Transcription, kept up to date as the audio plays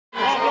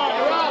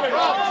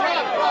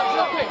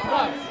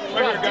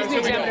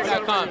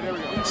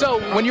DisneyExaminer.com. So,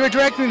 when you were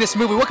directing this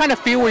movie, what kind of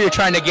feel were you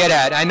trying to get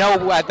at? I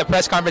know at the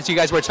press conference you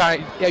guys were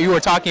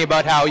talking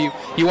about how you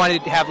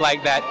wanted to have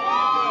like that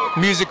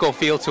musical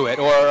feel to it,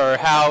 or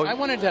how... I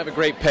wanted to have a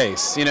great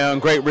pace, you know,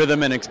 and great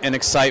rhythm and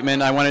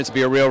excitement. I wanted it to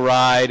be a real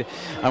ride.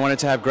 I wanted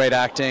to have great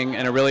acting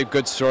and a really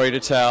good story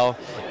to tell,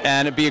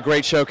 and it'd be a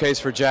great showcase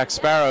for Jack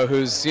Sparrow,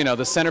 who's, you know,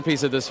 the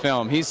centerpiece of this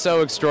film. He's so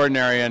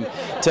extraordinary, and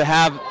to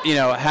have, you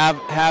know,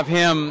 have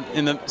him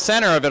in the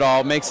center of it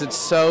all makes it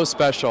so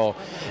special.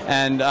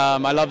 And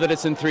I love that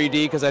it's in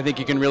 3D because I think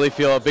you can really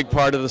feel a big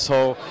part of this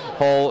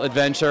whole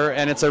adventure,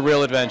 and it's a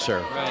real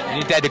adventure. Right.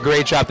 You did a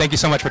great job. Thank you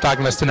so much for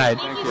talking to us tonight.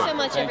 Thank you so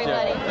much, everybody.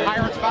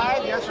 Pirates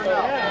 5, yes or no?